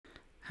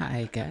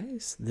Hi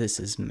guys, this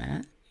is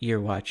Matt. You're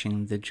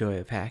watching The Joy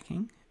of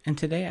Hacking, and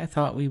today I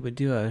thought we would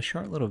do a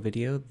short little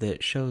video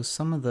that shows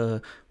some of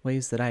the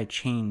ways that I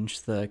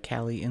changed the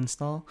Kali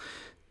install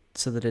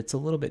so that it's a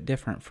little bit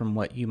different from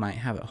what you might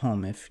have at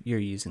home if you're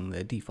using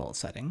the default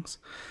settings.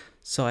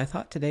 So I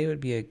thought today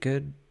would be a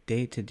good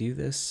day to do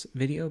this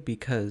video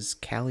because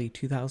Kali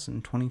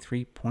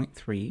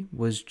 2023.3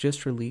 was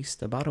just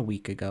released about a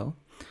week ago,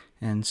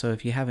 and so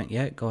if you haven't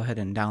yet, go ahead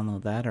and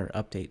download that or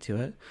update to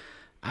it.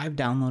 I've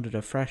downloaded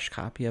a fresh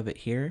copy of it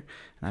here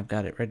and I've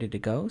got it ready to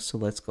go, so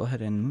let's go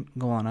ahead and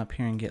go on up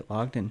here and get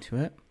logged into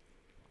it.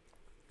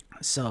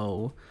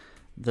 So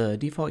the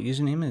default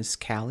username is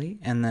Kali,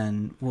 and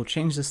then we'll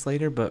change this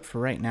later, but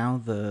for right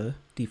now the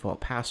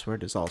default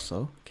password is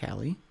also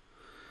Kali.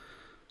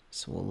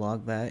 So we'll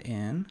log that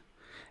in,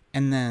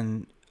 and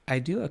then I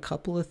do a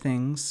couple of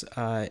things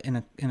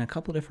in a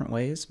couple different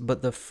ways,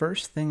 but the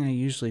first thing I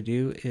usually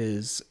do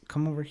is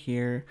come over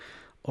here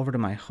over to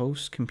my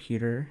host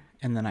computer,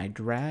 and then I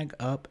drag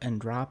up and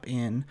drop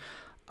in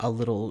a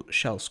little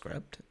shell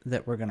script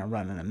that we're going to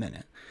run in a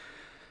minute.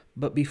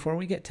 But before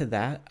we get to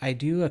that, I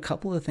do a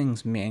couple of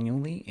things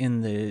manually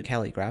in the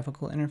Kali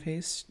graphical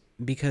interface,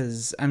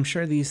 because I'm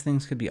sure these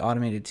things could be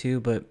automated too,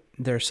 but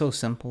they're so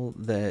simple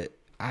that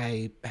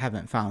I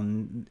haven't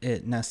found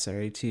it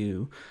necessary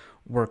to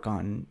work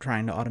on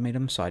trying to automate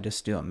them, so I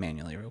just do them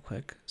manually real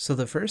quick. So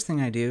the first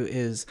thing I do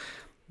is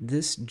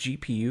this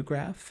GPU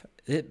graph.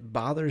 It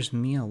bothers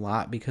me a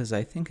lot because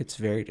I think it's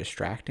very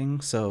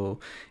distracting. So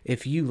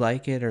if you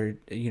like it, or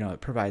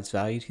it provides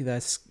value to you,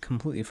 that's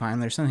completely fine.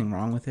 There's nothing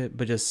wrong with it,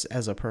 but just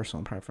as a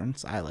personal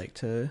preference, I like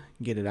to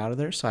get it out of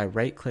there. So I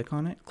right click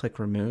on it, click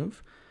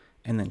remove,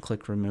 and then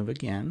click remove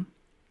again.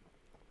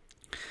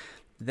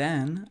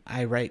 Then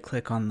I right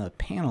click on the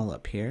panel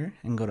up here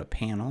and go to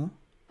panel,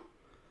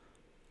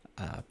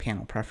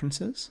 panel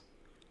preferences,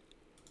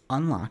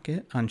 unlock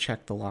it,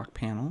 uncheck the lock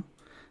panel,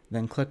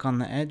 then click on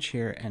the edge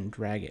here and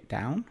drag it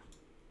down,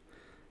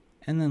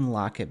 and then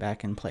lock it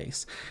back in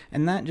place.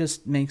 And that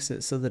just makes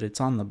it so that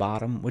it's on the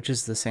bottom, which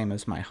is the same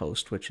as my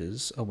host, which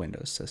is a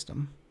Windows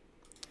system.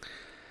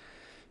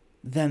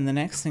 Then the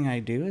next thing I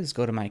do is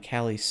go to my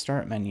Kali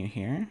start menu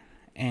here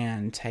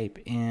and type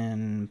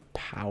in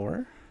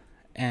power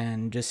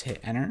and just hit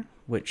enter,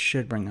 which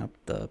should bring up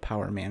the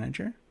power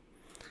manager.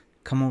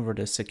 Come over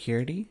to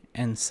security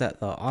and set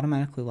the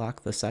automatically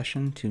lock the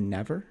session to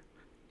never,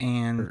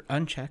 and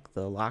uncheck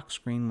the lock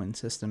screen when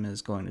system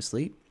is going to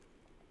sleep.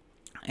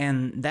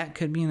 And that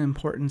could be an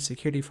important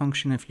security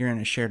function if you're in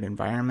a shared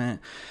environment,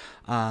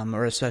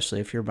 or especially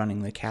if you're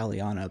running the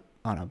Kali on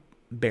a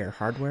bare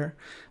hardware.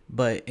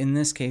 But in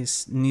this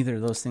case, neither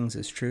of those things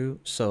is true,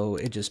 so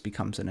it just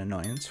becomes an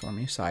annoyance for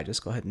me. So I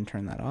just go ahead and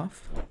turn that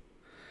off.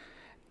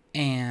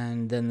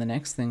 And then the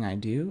next thing I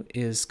do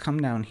is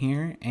come down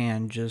here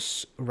and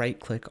just right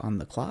click on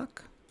the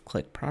clock,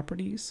 click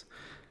properties,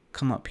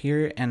 come up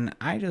here, and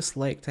I just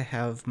like to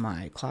have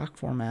my clock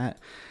format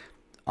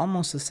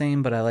almost the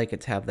same, but I like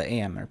it to have the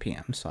AM or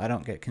PM so I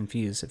don't get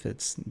confused if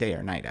it's day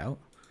or night out.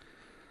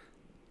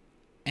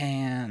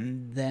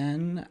 And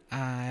then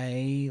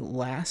I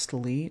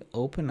lastly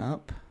open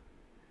up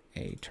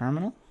a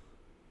terminal,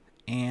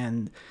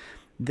 and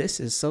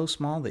this is so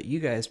small that you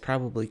guys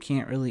probably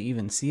can't really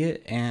even see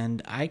it,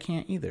 and I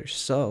can't either.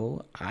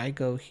 So I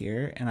go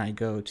here and I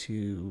go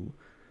to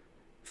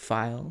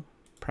File,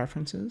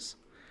 Preferences,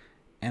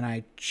 and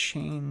I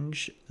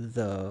change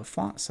the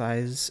font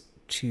size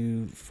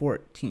to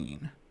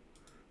 14.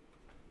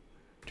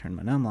 Turn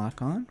my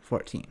numlock on,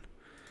 14.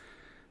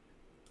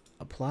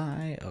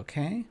 Apply,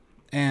 okay.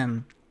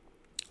 And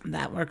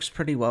that works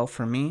pretty well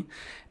for me.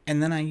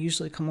 And then I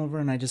usually come over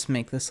and I just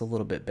make this a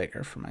little bit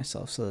bigger for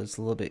myself so it's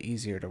a little bit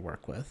easier to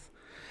work with.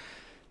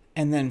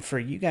 And then for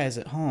you guys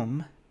at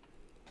home,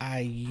 I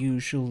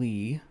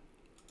usually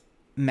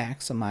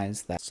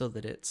maximize that so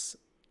that it's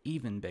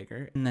even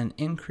bigger, and then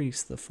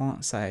increase the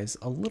font size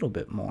a little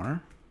bit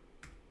more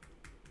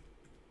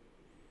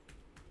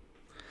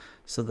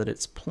so that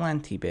it's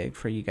plenty big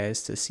for you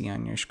guys to see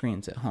on your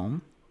screens at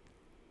home.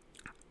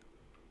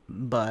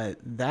 But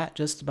that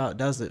just about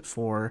does it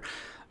for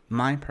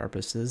my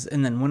purposes.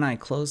 And then when I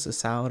close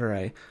this out or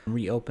I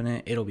reopen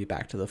it, it'll be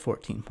back to the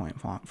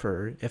 14-point font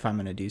for if I'm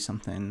going to do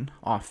something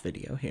off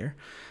video here.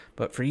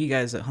 But for you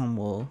guys at home,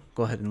 we'll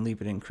go ahead and leave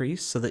it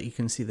increased so that you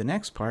can see the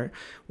next part,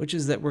 which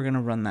is that we're going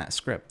to run that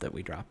script that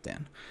we dropped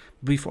in.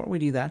 Before we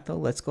do that though,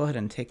 let's go ahead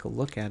and take a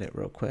look at it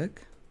real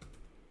quick.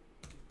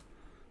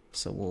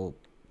 So we'll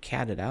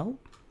cat it out.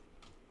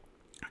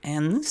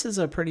 And this is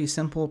a pretty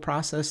simple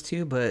process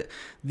too, but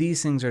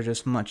these things are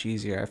just much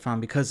easier. I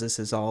found because this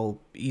is all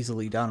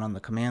easily done on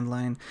the command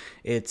line,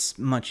 it's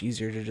much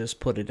easier to just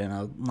put it in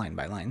a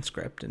line-by-line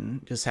script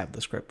and just have the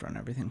script run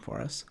everything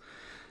for us.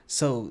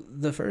 So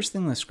the first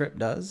thing the script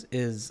does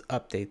is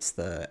updates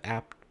the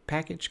app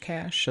package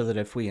cache so that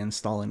if we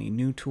install any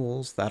new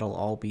tools, that'll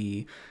all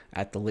be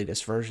at the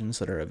latest versions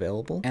that are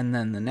available. And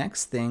then the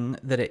next thing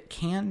that it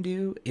can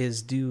do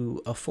is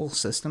do a full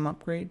system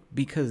upgrade,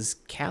 because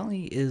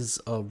Kali is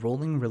a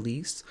rolling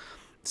release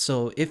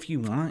So if you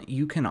want,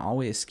 you can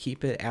always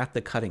keep it at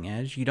the cutting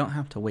edge. You don't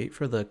have to wait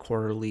for the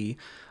quarterly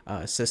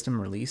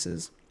system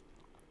releases.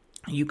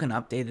 You can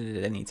update it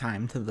at any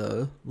time to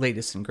the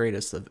latest and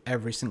greatest of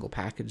every single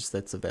package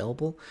that's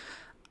available.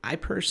 I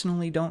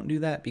personally don't do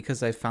that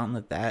because I found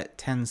that that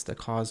tends to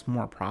cause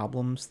more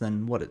problems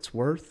than what it's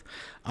worth.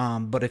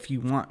 But if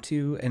you want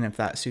to, and if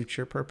that suits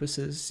your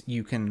purposes,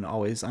 you can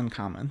always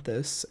uncomment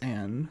this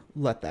and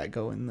let that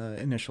go in the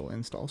initial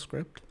install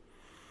script.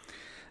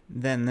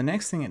 Then the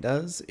next thing it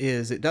does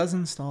is it does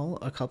install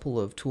a couple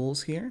of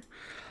tools here.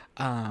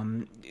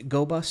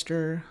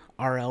 GoBuster,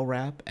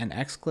 RLWrap, and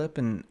XClip,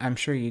 and I'm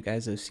sure you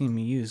guys have seen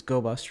me use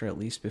GoBuster at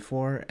least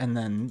before, and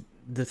then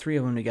the three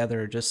of them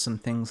together are just some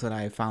things that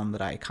I found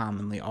that I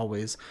commonly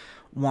always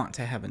want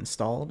to have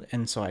installed,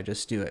 and so I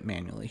just do it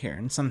manually here.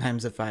 And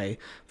sometimes if I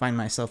find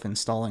myself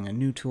installing a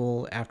new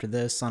tool after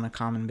this on a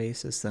common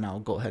basis, then I'll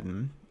go ahead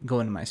and go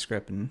into my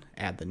script and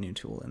add the new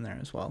tool in there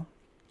as well.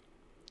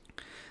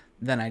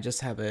 Then I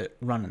just have it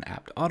run an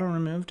apt auto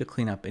remove to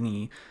clean up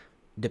any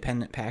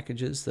dependent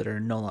packages that are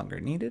no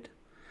longer needed.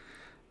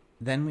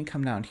 Then we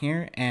come down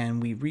here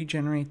and we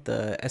regenerate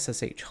the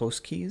SSH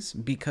host keys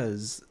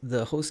because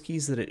the host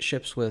keys that it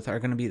ships with are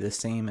going to be the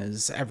same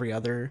as every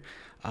other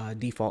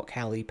default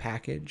Kali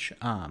package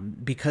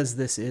because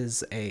this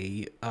is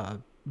a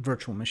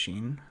virtual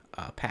machine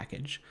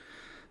package.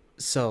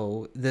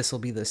 So this will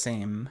be the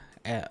same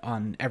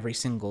on every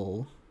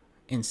single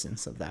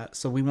instance of that.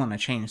 So we want to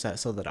change that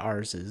so that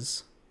ours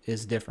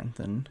is different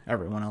than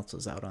everyone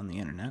else's out on the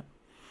internet.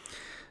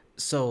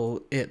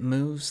 So it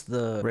moves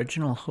the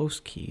original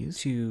host keys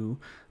to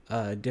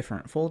a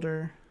different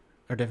folder,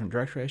 or different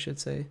directory, I should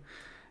say.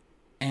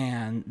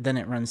 And then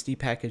it runs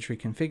dpackage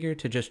reconfigure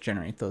to just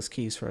generate those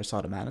keys for us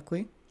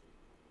automatically.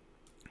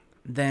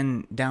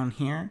 Then down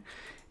here,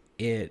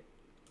 it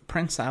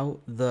prints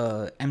out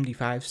the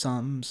MD5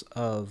 sums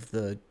of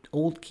the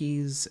old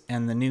keys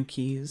and the new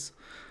keys,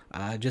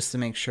 just to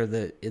make sure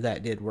that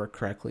that did work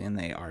correctly and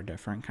they are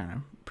different, kind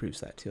of proves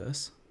that to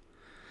us.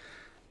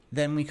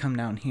 Then we come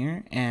down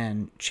here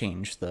and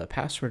change the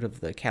password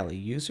of the Kali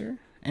user.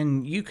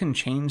 And you can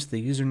change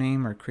the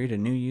username or create a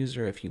new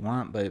user if you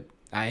want, but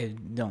I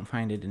don't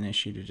find it an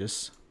issue to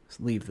just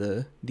leave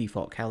the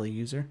default Kali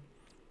user,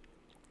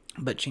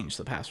 but change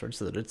the password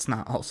so that it's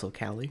not also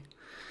Kali.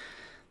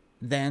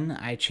 Then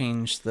I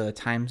change the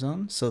time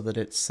zone so that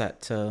it's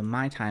set to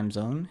my time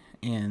zone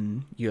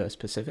in US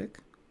Pacific.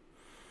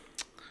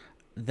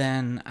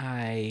 Then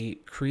I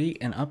create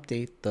and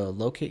update the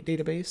locate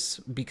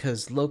database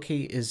because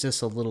locate is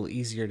just a little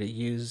easier to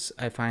use,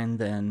 I find,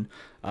 than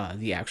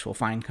the actual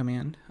find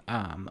command.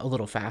 A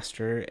little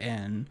faster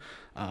and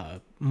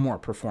more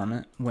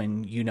performant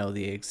when you know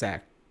the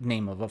exact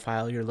name of a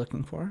file you're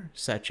looking for,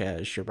 such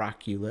as your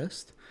RockU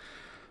list,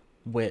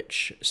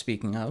 which,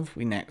 speaking of,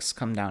 we next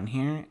come down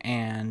here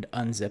and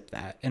unzip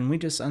that. And we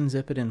just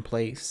unzip it in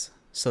place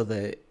so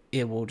that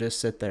it will just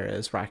sit there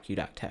as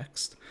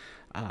RockU.txt.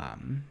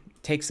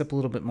 Takes up a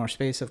little bit more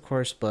space, of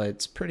course, but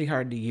it's pretty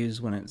hard to use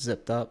when it's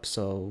zipped up,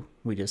 so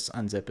we just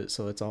unzip it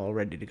so it's all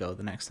ready to go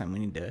the next time we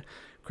need to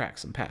crack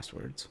some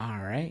passwords. All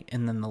right,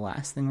 and then the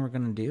last thing we're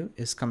going to do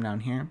is come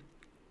down here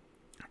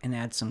and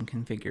add some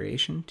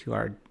configuration to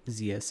our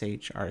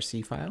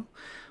ZSH-RC file.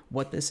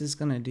 What this is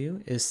going to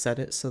do is set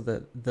it so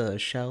that the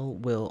shell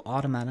will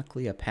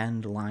automatically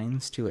append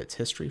lines to its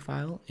history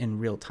file in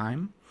real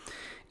time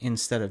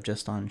instead of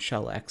just on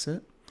shell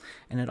exit.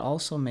 And it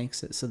also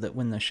makes it so that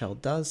when the shell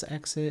does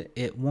exit,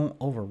 it won't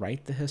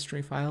overwrite the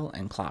history file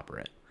and clobber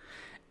it.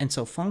 And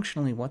so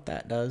functionally what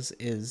that does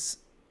is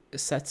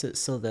sets it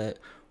so that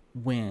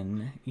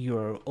when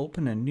you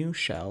open a new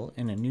shell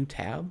in a new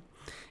tab,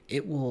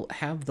 it will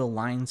have the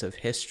lines of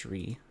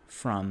history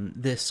from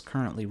this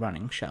currently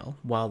running shell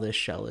while this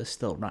shell is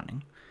still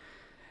running.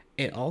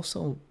 It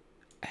also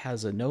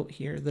has a note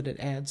here that it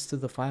adds to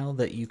the file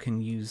that you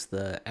can use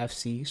the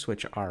fc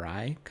switch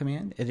ri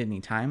command at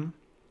any time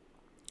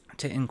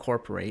to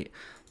incorporate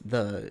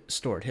the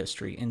stored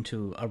history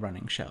into a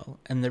running shell.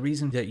 And the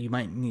reason that you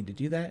might need to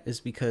do that is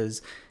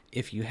because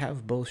if you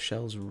have both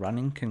shells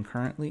running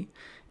concurrently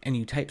and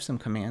you type some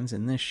commands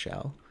in this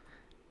shell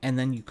and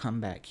then you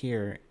come back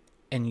here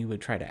and you would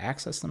try to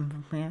access them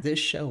from here, this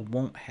shell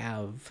won't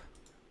have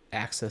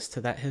access to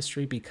that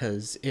history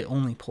because it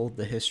only pulled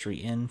the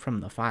history in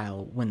from the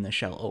file when the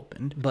shell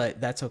opened.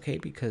 But that's okay,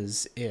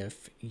 because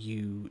if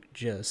you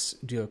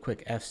just do a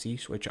quick fc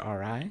switch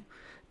ri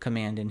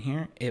command in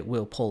here, it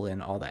will pull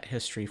in all that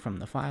history from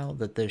the file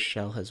that this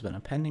shell has been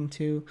appending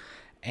to,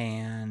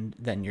 and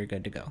then you're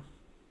good to go.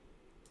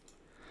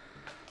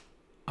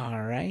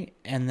 All right,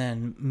 and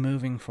then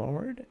moving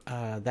forward,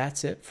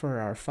 that's it for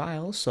our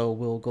file, so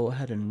we'll go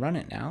ahead and run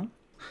it now.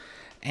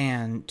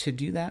 And to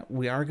do that,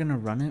 we are going to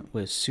run it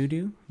with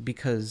sudo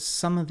because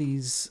some of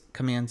these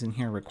commands in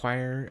here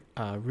require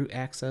root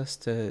access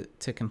to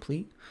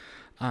complete.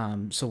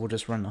 So we'll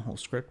just run the whole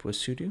script with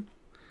sudo.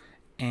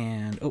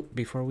 And oh,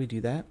 before we do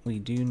that, we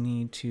do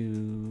need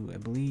to, I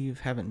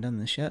believe, haven't done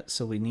this yet,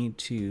 so we need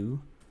to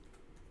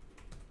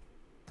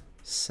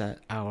set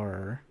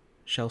our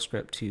shell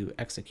script to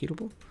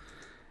executable.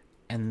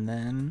 And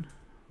then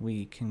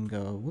we can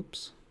go,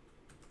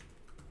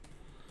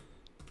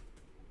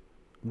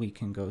 we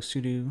can go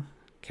sudo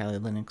Kali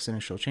Linux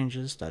initial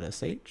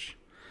changes.sh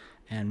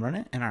and run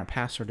it. And our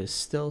password is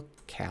still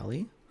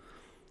Kali.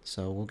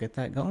 So we'll get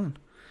that going.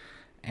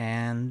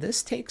 And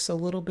this takes a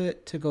little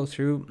bit to go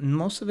through.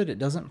 Most of it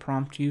doesn't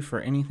prompt you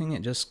for anything.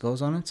 It just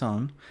goes on its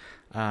own.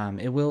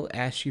 It will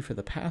ask you for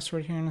the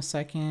password here in a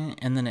second,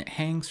 and then it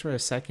hangs for a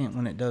second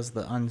when it does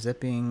the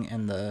unzipping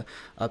and the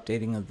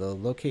updating of the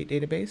locate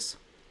database.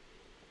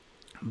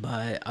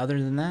 But other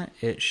than that,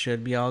 it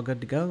should be all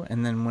good to go.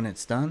 And then when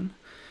it's done,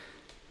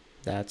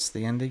 that's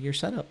the end of your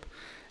setup.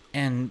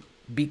 And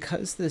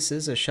because this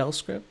is a shell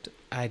script,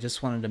 I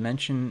just wanted to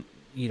mention,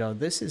 you know,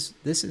 this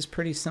is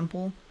pretty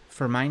simple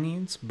for my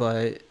needs,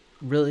 but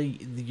really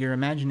your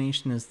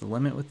imagination is the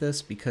limit with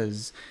this,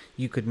 because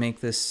you could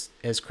make this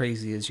as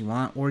crazy as you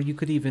want, or you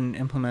could even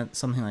implement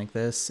something like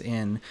this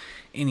in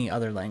any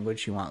other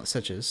language you want,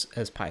 such as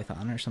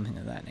Python or something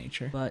of that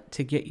nature. But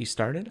to get you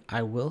started,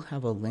 I will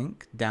have a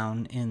link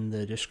down in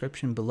the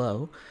description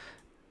below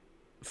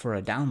for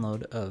a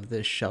download of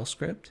this shell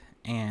script,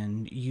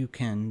 and you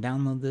can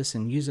download this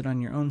and use it on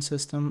your own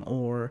system,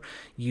 or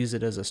use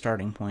it as a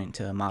starting point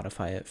to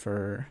modify it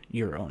for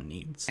your own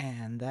needs.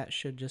 And that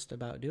should just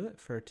about do it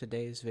for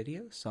today's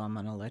video, so I'm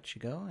going to let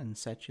you go and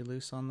set you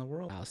loose on the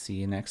world. I'll see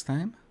you next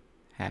time.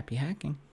 Happy hacking.